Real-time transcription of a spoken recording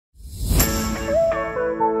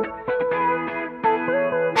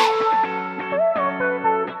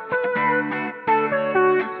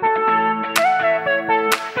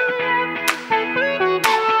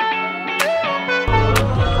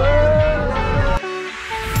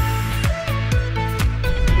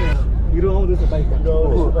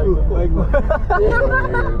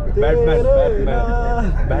Batman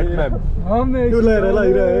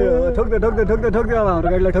ठोक्दै अब हाम्रो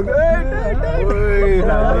गाडीलाई ठोक्दै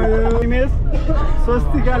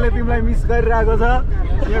स्वस्तिकाले तिमीलाई मिस गरिरहेको छ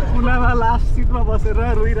यहाँ कुनामा लास्ट सिटमा बसेर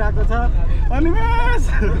रोइरहेको छ अनिमेश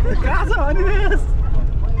कहाँ छ अनिमेश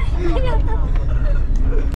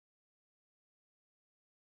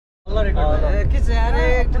के छ यार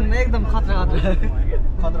एकदम खतरा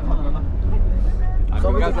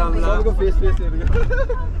सबको फेस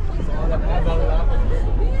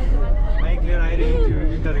माइक लिएर आइरहेको थियो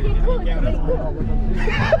इन्टरभ्यू क्यामेरा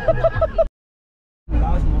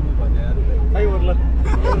लास्ट मोमेन्ट भन्यो यार भाइ ओर्ला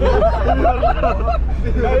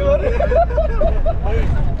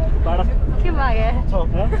भाडा के मागे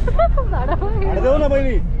भाडा देऊ न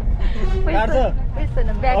बहिनी काट्छ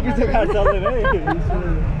अफिस काट्छ है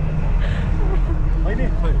बहिनी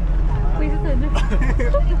पैसा छैन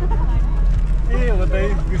ए हो त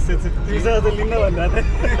बिर्सेछु 30,000 लिन भन्दा त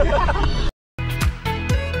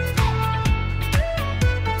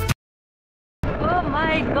Oh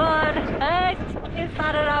my god, के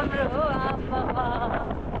साह्रो राम्रो हो आमा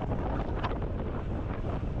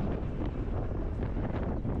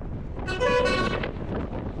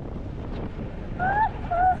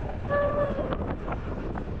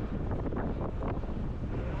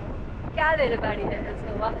क्या धेरै बाढी रहेछ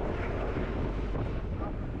वा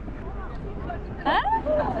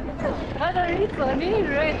It's funny,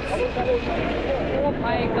 right? Oh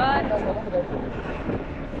my god.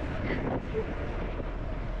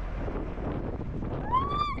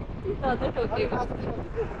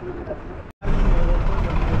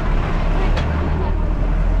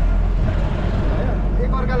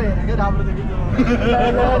 एक अर्काले हेरेको राम्रो देखिन्छ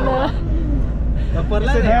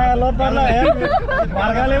पर्ला यार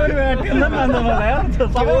मार्गाले पनि टेन्सन मान्छ मलाई यार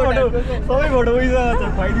सबै फोटो उइसँग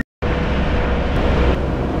छ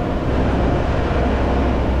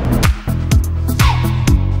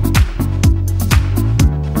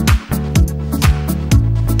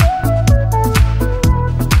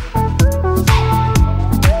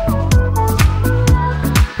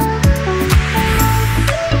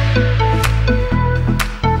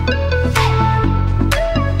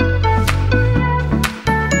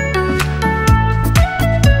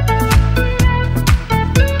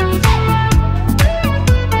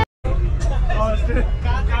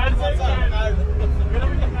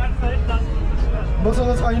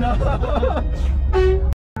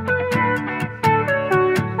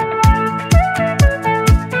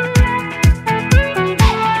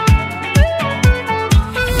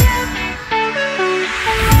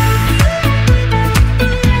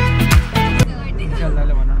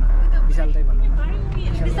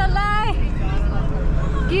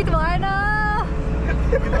गीत भएन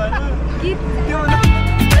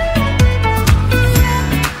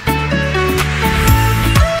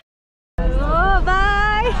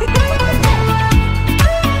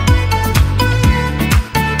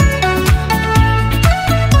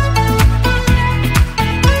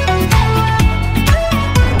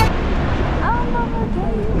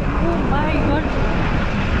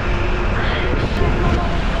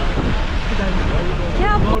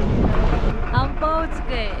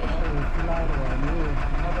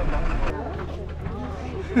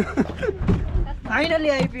फाइनली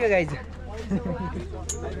आइपुग्यो गाइज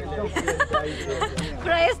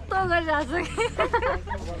पुरा यस्तो गरिरहेको छ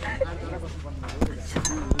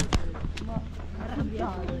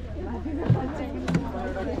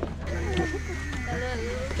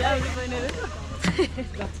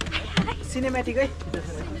सिनेमेटिक है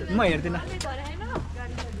म हेर्दिन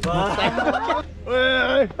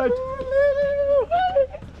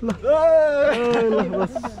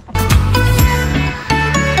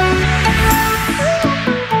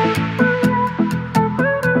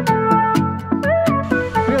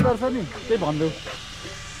त्यही भन्दै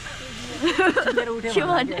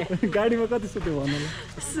गाडीमा कति सुत्यो भन्नु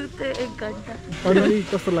सुते 1 घण्टा अलि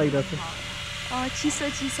कस्तो लागिरहेछ चिसो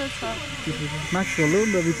चिसो छ मास्क खोल्नु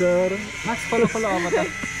न बिचार मास्क खोलो अब त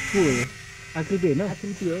के हो आकृति हैन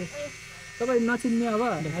आकृति हो तपाई नचिन्ने अब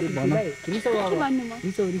रिसौ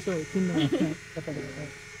चिन्नु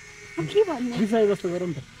के भन्नु रिसाइ जस्तो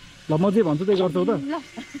गरौँ त ल म जे भन्छु त्यही गर्छौ त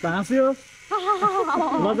हाँस्यो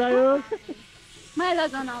लजायो मलाई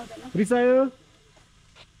लजाउन आउँदैन रिसायो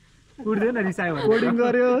उड्दैन रिसायो कोडिङ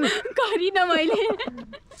गर्यो गरिन मैले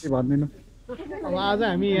के भन्दिनु अब आज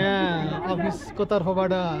हामी यहाँ अफिसको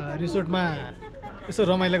तर्फबाट रिसोर्टमा यसो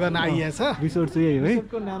रमाइलो गर्न आइएको छ रिसोर्ट चाहिँ यही हो है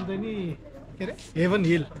रिसोर्टको नाम चाहिँ नि के अरे हेभन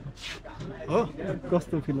हिल हो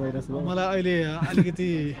कस्तो फिल भइरहेछ मलाई अहिले अलिकति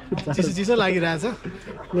चिसो चिसो लागिरहेछ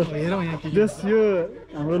हेरौँ यहाँ के जस यो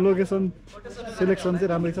हाम्रो लोकेसन सिलेक्सन चाहिँ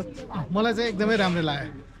राम्रै छ मलाई चाहिँ एकदमै राम्रो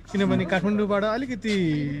लाग्यो किनभने काठमाडौँबाट अलिकति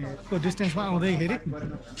को डिस्टेन्समा आउँदैखेरि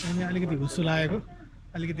अनि अलिकति हुस्सु लागेको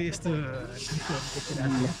अलिकति यस्तो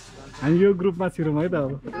हामी यो ग्रुपमा छिरौँ है त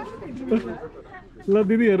अब ल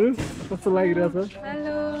दिदीहरू कस्तो लागिरहेछ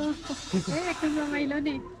हेलो एकदम रमाइलो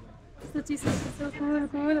नि चिसो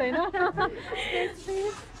कुल होइन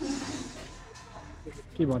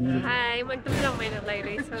के भन्नु हाई म एकदम रमाइलो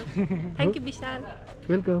लागिरहेछ थ्याङ्क यू विशाल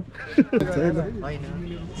वेलकम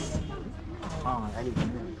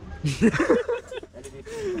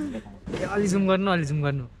अलि जुम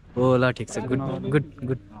गर्नु हो ल ठिक छ गुड गुड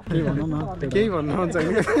गुड केही भन्नु न केही भन्नु मन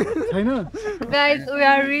छैन Guys, we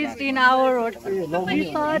are reached in our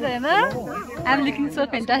resort, and I'm looking so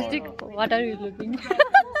fantastic. What are you looking?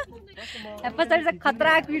 पछाडि चाहिँ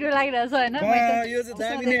खतरा भिडियो लागिरहेछ होइन यो चाहिँ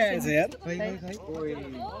दामी नै आएछ यार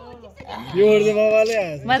यो चाहिँ बाबाले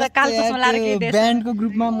आएछ म त कालो चस्मा लाएर के देश ब्यान्डको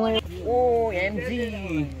ग्रुपमा म ओएमजी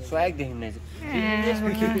स्वाग देखिँदै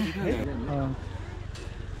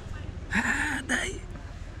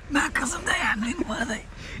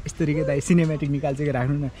यस्तो तरिकै दाइ सिनेमेटिक निकाल्छ कि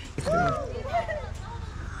राख्नु न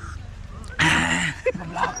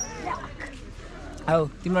औ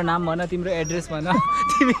तिम्रो नाम भन तिम्रो एड्रेस भन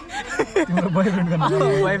तिमी तिम्रो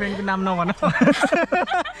बोयफ्रेन्डको नाम नभन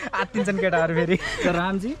आत्तिन्छन् केटाहरू फेरि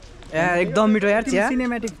रामजी एकदम मिठो यार चिया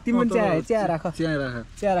सिनेमेटिक तिम्रो चिया राख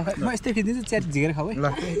चिया राख म यस्तै खिच्दिन्छु चिया झिकेर खाऊ है ल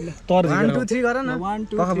तर 1 2 3 गर न 1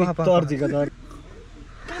 2 3 तर झिक तर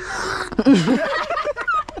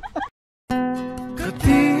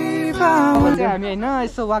अब चाहिँ हामी होइन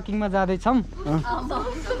यसो वाकिङमा जाँदैछौँ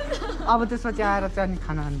अब त्यसपछि आएर चाहिँ अनि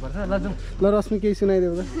खाना खानुपर्छ ल जाउँ ल रश्मि केही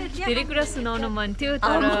सुनाइदेऊ त धेरै कुरा सुनाउन मन थियो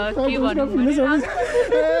तर के भन्नु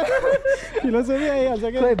फिलोसफी आइहाल्छ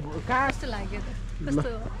क्या कस्तो लाग्यो कस्तो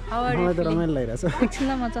मलाई त रमाइलो लागिरहेछ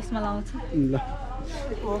एकछिनलाई म चस्मा लाउँछु ल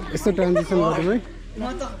यस्तो ट्रान्जिसन गरौँ है म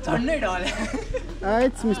त झन्डै ढले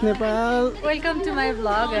it's miss Nepal welcome to my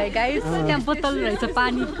vlog है गाइस त्यहाँ बोतल रहेछ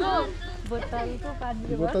पानीको बोतलको पानी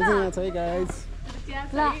बोतल चाहिँ यहाँ छ है गाइस ल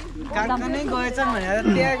कहाँ नै गएछन् भनेर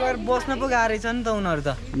त्यहाँ गएर बस्न पो गाह्रै छ नि त उनीहरू त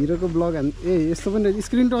हिरोको ब्लग ए यस्तो पनि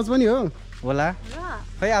स्क्रिन टच पनि हो होला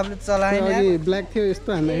खै आफूले चलाएन अघि ब्ल्याक थियो यस्तो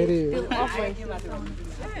हान्दाखेरि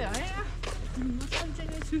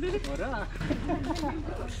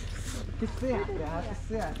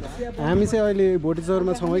हामी चाहिँ अहिले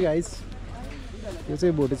भोटेचौरमा छौँ है गाइस यो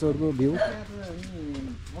चाहिँ भोटेचौरको भ्यू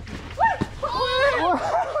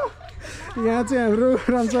यहाँ चाहिँ हाम्रो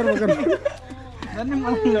रामसर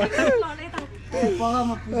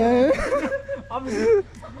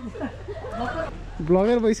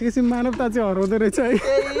ब्लगर भइसकेपछि मानवता चाहिँ हराउँदो रहेछ है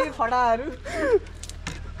फटाहरू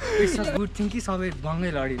गुड थिङ कि सबै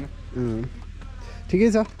भङ्गै लडिनु ठिकै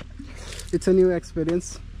छ इट्स अ न्यू एक्सपिरियन्स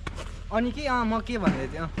अनि के म के भन्दै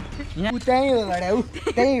थिएँ यहाँ त्यहीँ हो घडा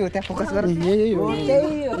त्यहीँ हो त्यहाँ फोकस गर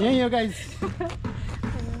यही हो गाइस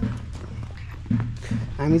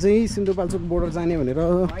हामी चाहिँ सिन्धुपाल्चोक बोर्डर जाने भनेर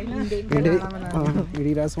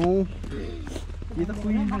हिँडिरहेछौँ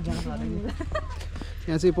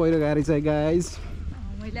यहाँ चाहिँ पहिरो गाडी छ गाइस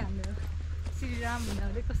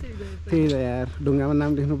त्यही त यार ढुङ्गामा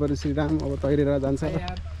नाम लेख्नु पर्यो श्रीराम अब तैरेर जान्छ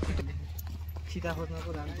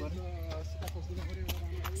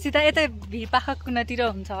सीता यतै भिरपाखा कुनातिर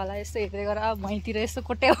हुन्छ होला यस्तो हेर्दै गर अब भैँतिर यस्तो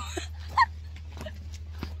कोट्याउ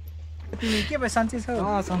तिमी के भयो सन्चै छौ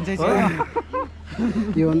सन्चै छ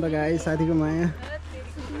के हो नि त गाई साथीको माया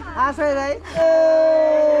आशा राई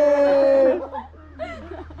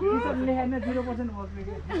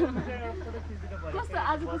कस्तो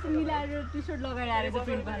आज कस्तो मिलाएर टी-शर्ट लगाएर आएर चाहिँ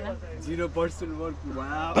प्रिन्ट गर्ला 0% वर्क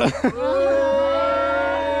वाउ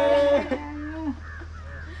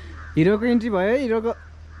हिरोको इन्ट्री भयो हिरोको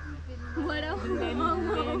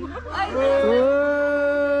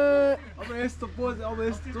अब यस्तो पोज अब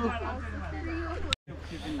यस्तो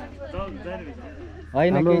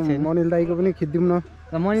हैन केही छैन मनिल दाइको पनि खिच्दिउँ न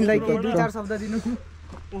मनिल दाइ केही 2-4 शब्द दिनु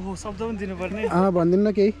ओहो शब्द पनि दिनुपर्ने भनिदिनु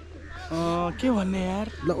न केही के भन्ने यार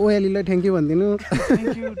ल ओएलीलाई थ्याङ्क यू भनिदिनु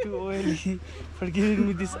thank you to ओएली for giving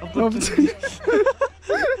me this opportunity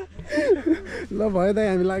ल भयो दाइ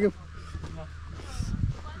हामी लाग्यो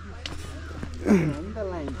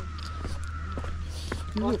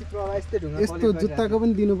यस्तो जुत्ताको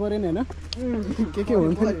पनि दिनु परेन होइन के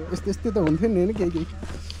हुन्थ्यो यस्तो यस्तो त हुन्थ्यो नि होइन केही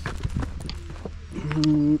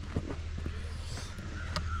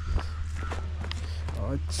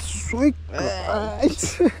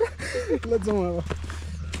ल जाउँ अब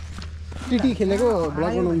टिटी खेलेको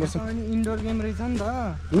भ्लग बनाउनुपर्छ इन्डोर गेम रहेछ नि त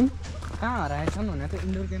कहाँ हराएछन् भने त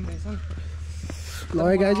इन्डोर गेम रहेछन् ल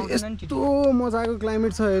गाइज यस्तो मजाको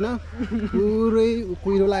क्लाइमेट छ होइन पुरै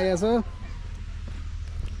कुहिरो लागेको छ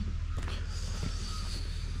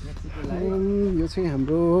यो चाहिँ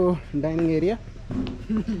हाम्रो डाइनिङ एरिया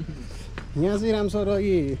यहाँ चाहिँ रामसर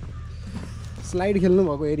अघि स्लाइड खेल्नु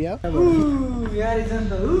भएको एरिया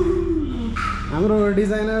हाम्रो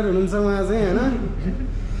डिजाइनर हुनुहुन्छ उहाँ चाहिँ होइन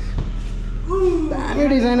दामी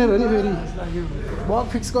डिजाइनर हो नि फेरि बग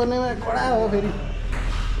फिक्स गर्नेमा कडा हो फेरि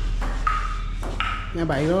यहाँ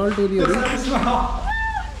भाइरल टोरीहरू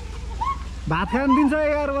भात खान दिन्छ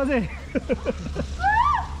 11 बजे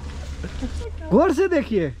गौर से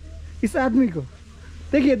देखिए इस आदमी को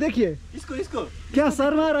देखिए देखिए इसको क्या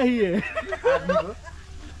शर्मा रही है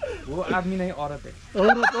वो आदमी नहीं औरत है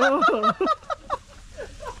औरत हो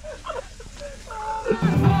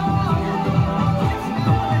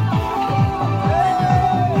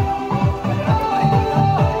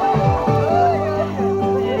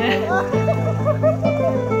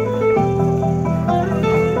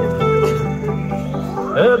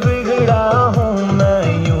बिगड़ा हूँ मैं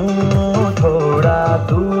यूं थोड़ा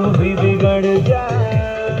तू भी बिगड़ जा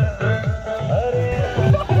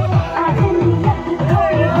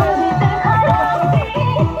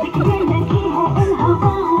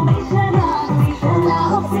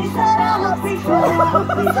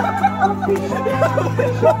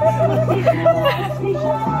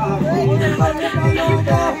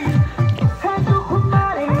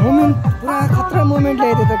मोमेन्ट पुरा खतरा मोमेन्ट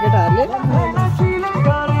ल्याइदियो त केटाहरूले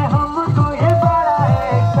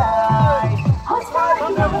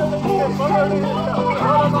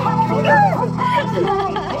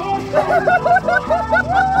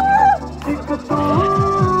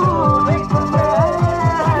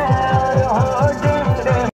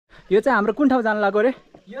यो चाहिँ हाम्रो कुन ठाउँ जान लाग्यो रे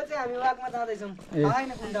यो चाहिँ हामी वाकमा जाँदैछौँ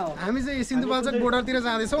हैन कुन ठाउँ हामी चाहिँ सिन्धुपाल्चोक बोर्डरतिर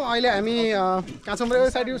जाँदैछौँ अहिले हामी कहाँ छौँ रे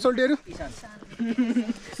साइड सोल्टीहरू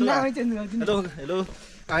नामै चेन्ज गर्दिनु hello hello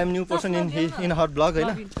I am new person in her blog होइन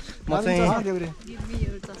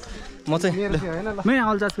म चाहिँ मै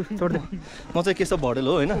आउँछ छोड्दै म चाहिँ केशव भडेल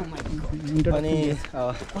हो होइन अनि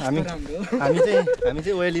हामी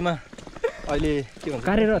चाहिँ ओएलीमा अहिले के भन्छ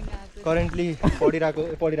कार्यरत करेन्टली पढिरहेको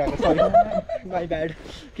सरी माई ब्याड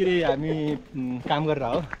के अरे हामी काम गरेर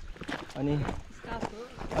हो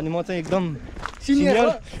अनि म चाहिँ एकदम सिनियर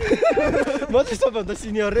म चाहिँ सबभन्दा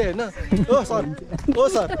सिनियर रे होइन ओ सर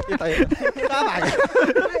यता कहाँ भाग्यो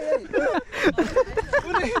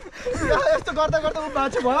यस्तो गर्दा ऊ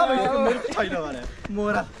बाँच्यो भयो मेरो छैन भने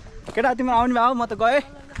मोरा केटा तिमी आउनु भयो म त गएँ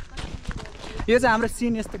यो चाहिँ हाम्रो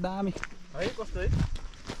सिन यस्तो दामी है कस्तो है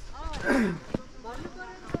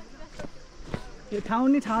यो ठाउँ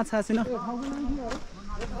नि थाहा छैन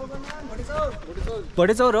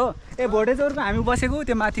भोटेचौर हो ए भोटेचौरको हामी बसेको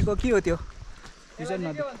त्यो माथिको के हो त्यो चाहिँ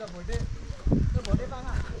नदी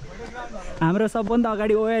हाम्रो सबभन्दा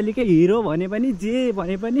अगाडि ओयालीकै हिरो भने पनि जे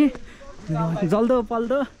भने पनि जल्दो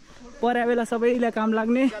पल्दो पर्या बेला सबैलाई काम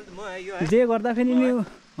लाग्ने जे गर्दा फेरि नि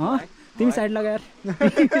तिमी साइड लगाएर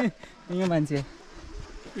यो मान्छे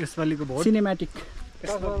यसपालिको भोट सिनेमेटिक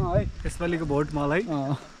यसपालिको भोट मलाई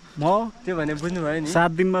म त्यो भने बुझ्नुभयो नि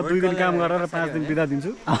 7 दिनमा 2 दिन काम गरेर 5 दिन बिदा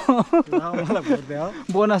दिन्छु मलाई भोट दियो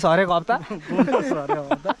बोनस हरेको हप्ता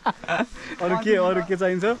अरू के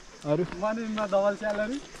चाहिन्छ अरू मनीमा डबल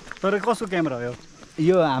स्यालेरी तर कसको क्यामेरा हो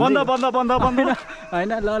यो बन्द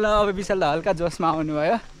होइन ल अब विशाल त हल्का जोसमा आउनु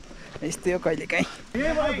भयो यस्तै हो कहिलेकाहीँ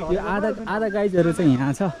यो आधा गाइजहरू चाहिँ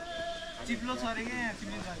यहाँ छ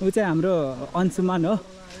ऊ चाहिँ हाम्रो अंशुमान हो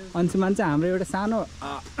अंशुमान चाहिँ हाम्रो एउटा सानो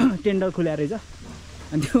टेन्डर खुल्या रहेछ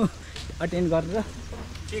अनि त्यो अटेन्ड गरेर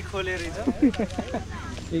के खोले रहेछ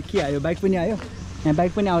ए के आयो बाइक पनि आयो यहाँ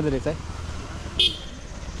बाइक पनि आउँदो रहेछ है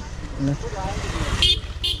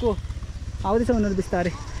को आउँदैछ उनीहरू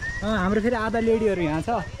बिस्तारै हाम्रो फेरि आधा लेडीहरू यहाँ छ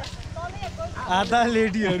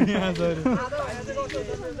यिनीहरू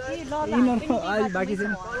अहिले बाँकी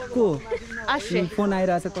चाहिँ को फोन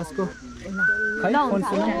आइरहेछ कसको है फोन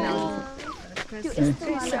सुन यो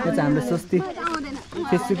चाहिँ हाम्रो स्वस्ति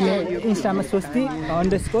फेसबुकमा इन्स्टामा स्वस्ति _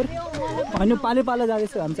 होइन पालो पालो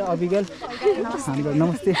जाँदैछु हामी चाहिँ अभिगल हाम्रो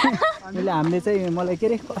नमस्ते हामीले चाहिँ मलाई के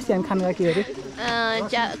अरे अस्ति हामी खानु गएको अरे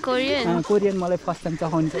कोरियन मलाई फर्स्ट टाइम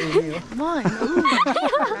चखाउनु चाहिँ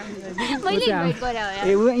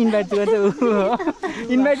ए ऊ इन्भाइट गर्छ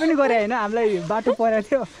इन्भाइट पनि गरे होइन हामीलाई बाटो परेको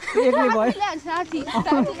थियो एक्लै भयो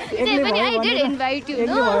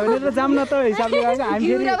भनेर जाम न त हिसाबले गएको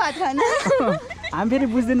हामी फेरि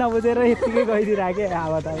बुझ्दै नबुझेर यत्तिकै गइदिइरहेको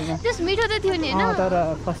हावा तालमा तर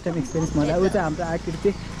फर्स्ट टाइम एक्सपिरियन्स मजा ऊ चाहिँ हाम्रो आकृति